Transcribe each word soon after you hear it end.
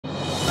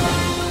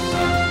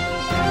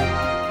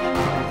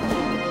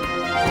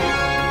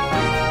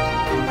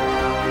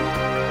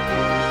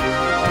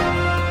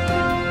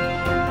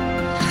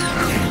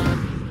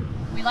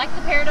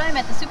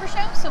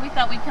so we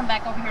thought we'd come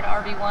back over here to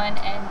RV1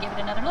 and give it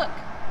another look.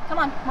 Come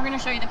on, we're going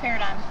to show you the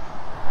Paradigm.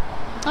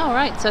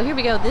 Alright, so here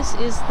we go. This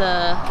is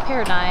the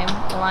Paradigm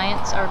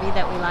LYNX RV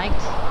that we liked.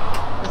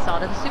 We saw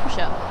it at the Super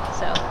Show.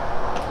 So,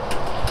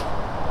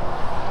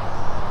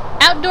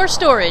 outdoor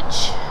storage.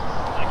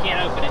 I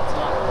can't open it, it's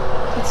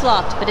locked. It's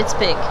locked, but it's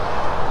big.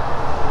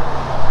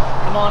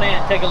 Come on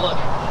in, take a look.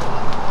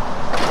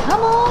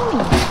 Come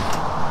on.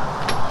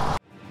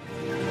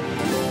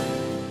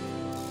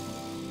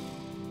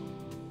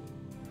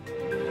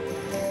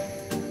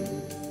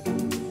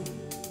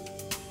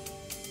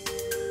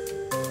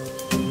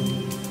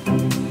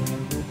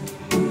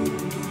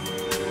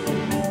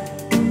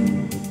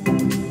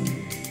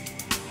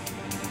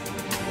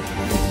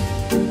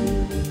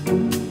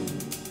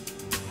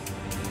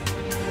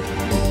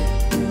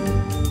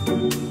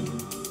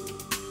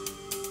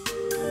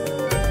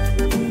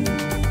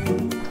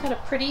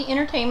 Pretty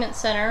entertainment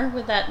center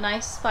with that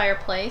nice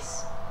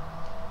fireplace.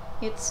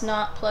 It's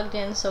not plugged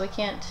in, so we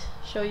can't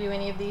show you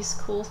any of these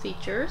cool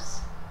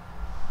features.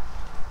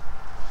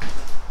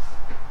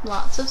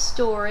 Lots of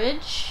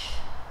storage.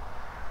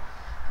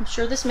 I'm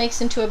sure this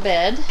makes into a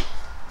bed.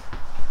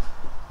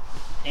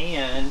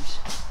 And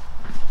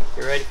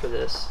you're ready for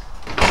this.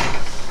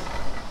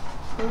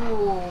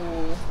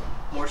 Ooh.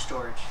 More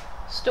storage.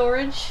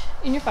 Storage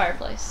in your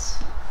fireplace.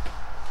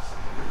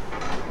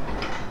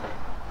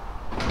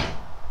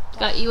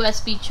 Got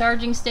USB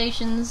charging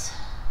stations.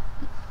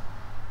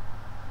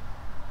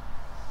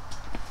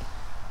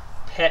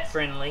 Pet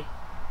friendly.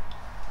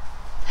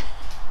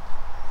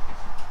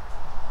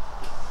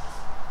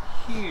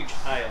 Huge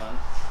island.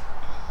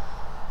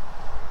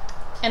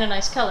 And a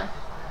nice color.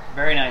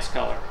 Very nice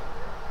color.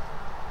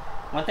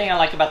 One thing I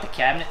like about the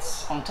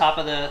cabinets on top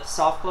of the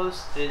soft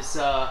close is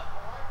the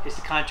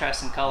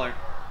contrast in color.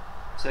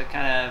 So it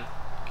kind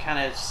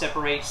of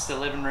separates the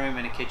living room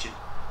and the kitchen.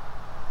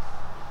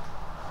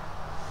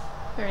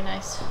 Very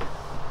nice.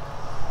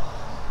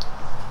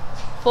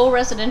 Full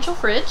residential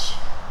fridge.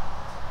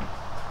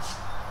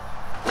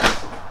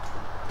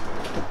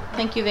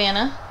 Thank you,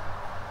 Vanna.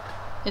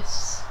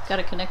 It's got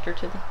a connector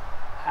to the...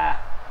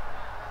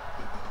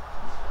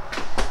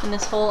 And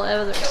this whole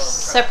other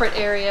separate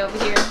area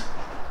over here.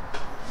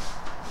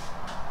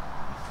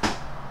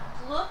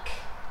 Look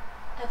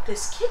at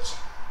this kitchen.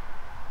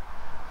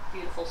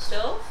 Beautiful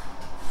stove.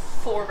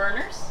 4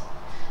 burners.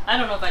 I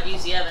don't know if I'd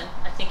use the oven.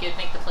 I think it would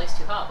make the place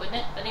too hot, wouldn't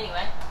it? But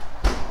anyway,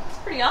 it's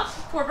pretty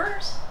awesome. 4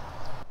 burners.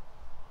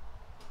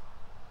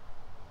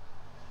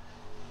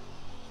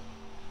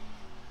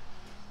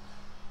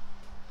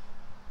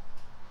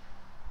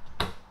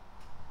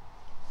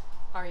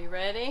 Are you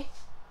ready?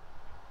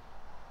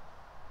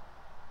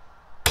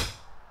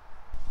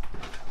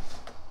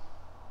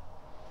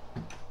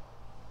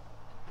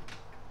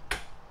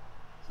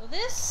 So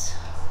this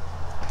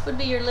would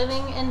be your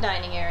living and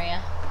dining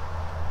area.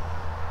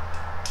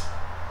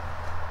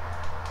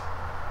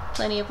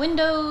 Plenty of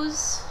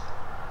windows,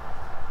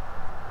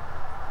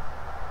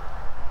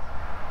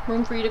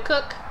 room for you to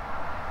cook.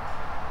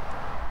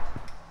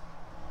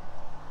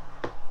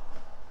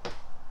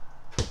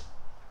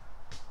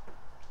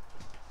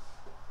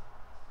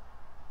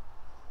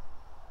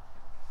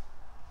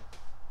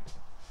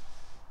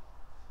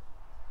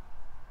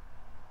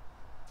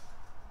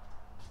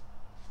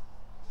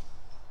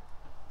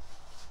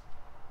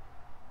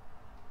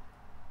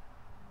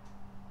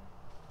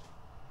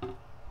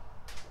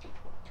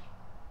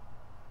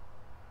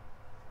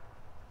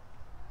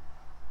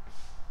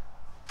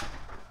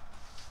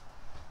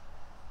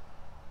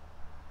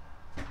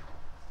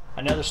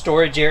 Another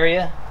storage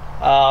area,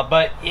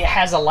 but it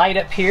has a light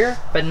up here,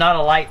 but not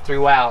a light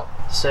throughout.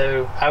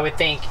 So I would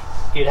think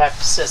you'd have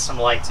to set some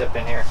lights up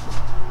in here.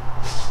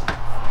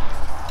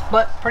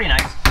 But pretty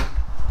nice.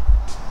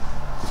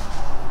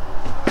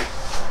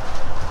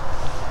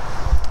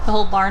 The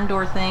whole barn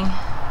door thing.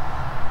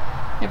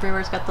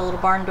 Everywhere's got the little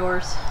barn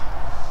doors.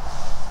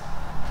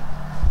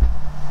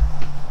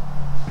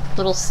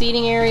 Little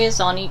seating areas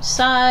on each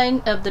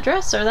side of the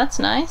dresser. That's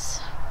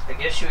nice. I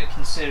guess you would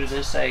consider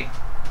this a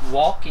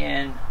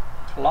walk-in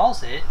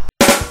closet,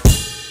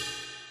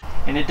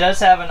 and it does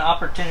have an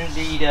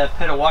opportunity to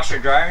put a washer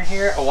and dryer in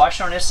here, a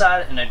washer on this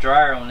side and a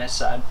dryer on this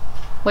side,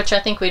 which I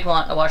think we'd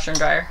want a washer and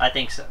dryer. I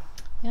think so.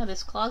 Yeah,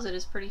 this closet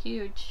is pretty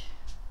huge.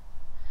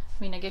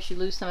 I mean, I guess you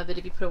lose some of it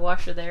if you put a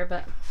washer there,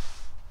 but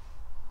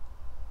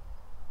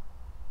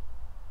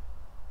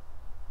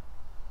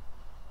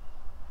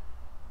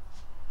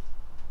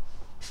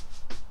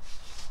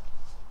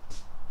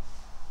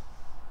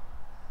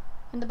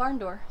and the barn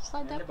door.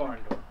 Slide that. And the barn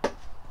door.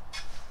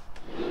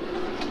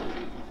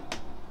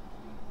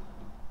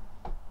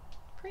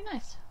 Pretty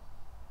nice.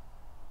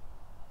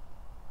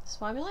 That's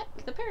why we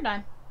like the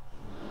Paradigm.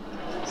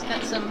 It's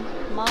got some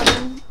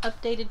modern,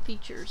 updated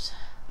features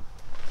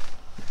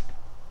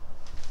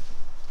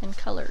and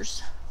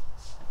colors.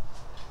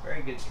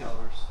 Very good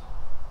colors.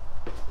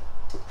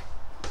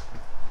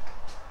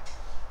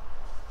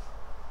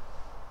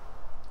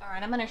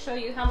 Alright, I'm going to show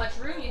you how much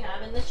room you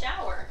have in the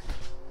shower.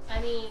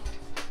 I mean,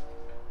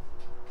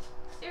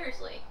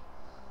 seriously.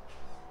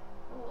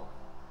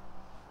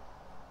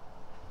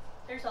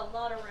 There's a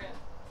lot of room.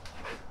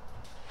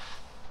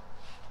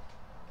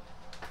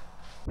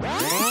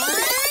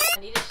 I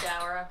need a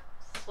shower.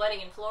 I'm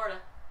sweating in Florida.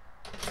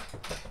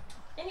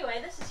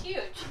 Anyway, this is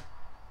huge.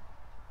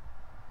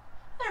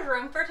 There's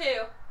room for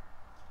two.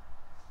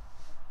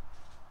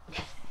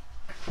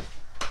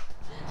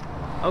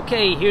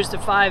 Okay, here's the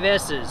 5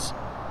 S's.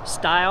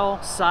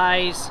 Style,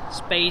 size,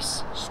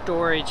 space,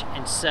 storage,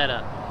 and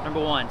setup. Number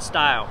 1,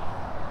 style.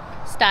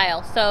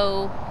 Style.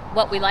 So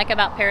what we like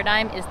about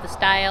Paradigm is the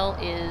style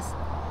is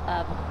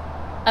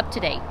up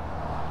to date.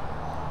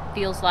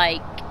 Feels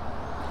like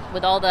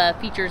with all the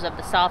features of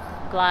the soft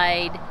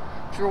glide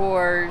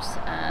drawers,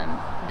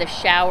 the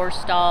shower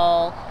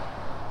stall,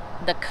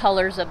 the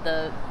colors of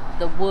the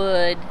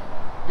wood,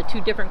 the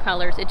 2 different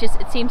colors. It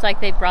seems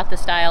like they've brought the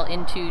style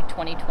into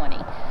 2020.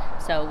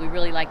 So we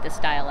really like the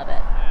style of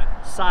it.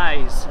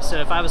 Size.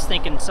 So if I was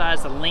thinking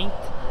size, the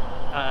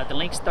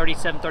length's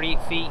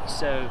 38 feet,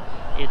 so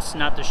it's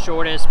not the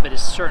shortest, but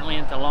it's certainly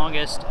not the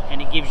longest,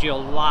 and it gives you a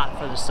lot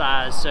for the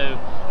size. So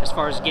as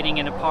far as getting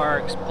into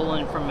parks,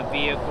 pulling from a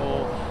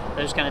vehicle,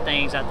 those kind of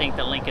things, I think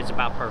the length is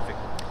about perfect.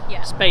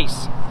 Yeah.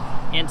 Space.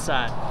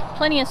 Inside.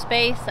 Plenty of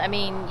space. I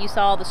mean, you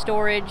saw the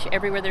storage.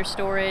 Everywhere there's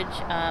storage.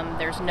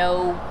 There's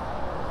no...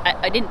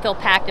 I didn't feel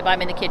packed if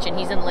I'm in the kitchen.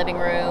 He's in the living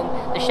room.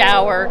 The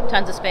shower,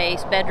 tons of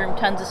space. Bedroom,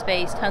 tons of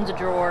space. Tons of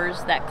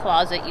drawers. That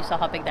closet, you saw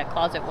how big that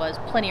closet was.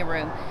 Plenty of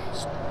room.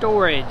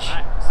 Storage.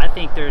 I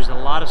think there's a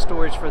lot of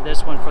storage for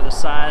this one for the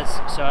size,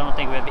 so I don't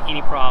think we have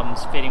any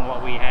problems fitting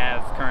what we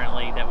have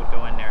currently that would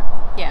go in there.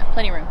 Yeah,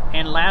 plenty of room.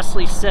 And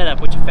lastly,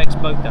 setup, which affects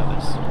both of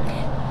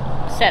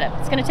us. Setup.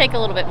 It's going to take a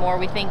little bit more.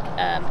 We think,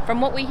 from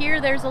what we hear,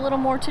 there's a little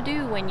more to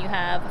do when you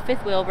have a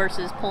 5th wheel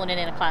versus pulling it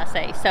in a Class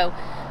A. So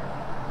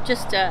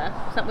just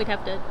something we'd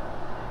have to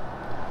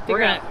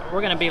figure out.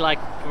 We're gonna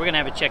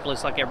have a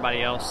checklist like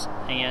everybody else,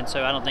 and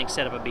so I don't think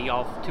setup would be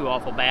too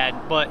awful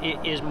bad, but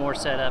it is more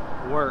setup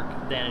work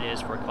than it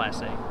is for a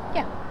Class A.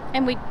 Yeah,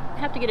 and we'd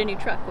have to get a new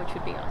truck, which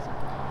would be awesome.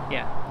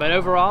 Yeah, but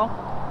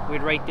overall,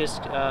 we'd rate this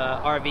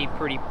RV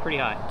pretty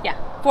high. Yeah,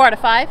 4 out of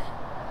 5,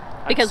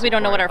 because we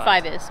don't know what our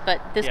 5 is, but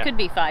this Yeah. could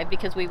be 5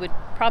 because we would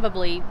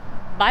probably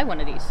buy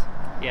one of these.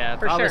 Yeah,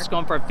 if I was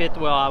going for a 5th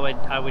wheel, I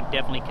would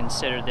definitely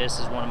consider this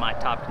as one of my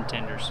top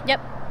contenders.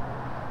 Yep.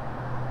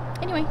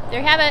 Anyway, there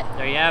you have it.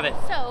 There you have it.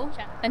 So,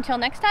 until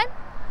next time.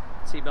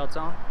 Seatbelts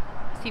on.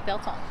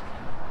 Seatbelts on.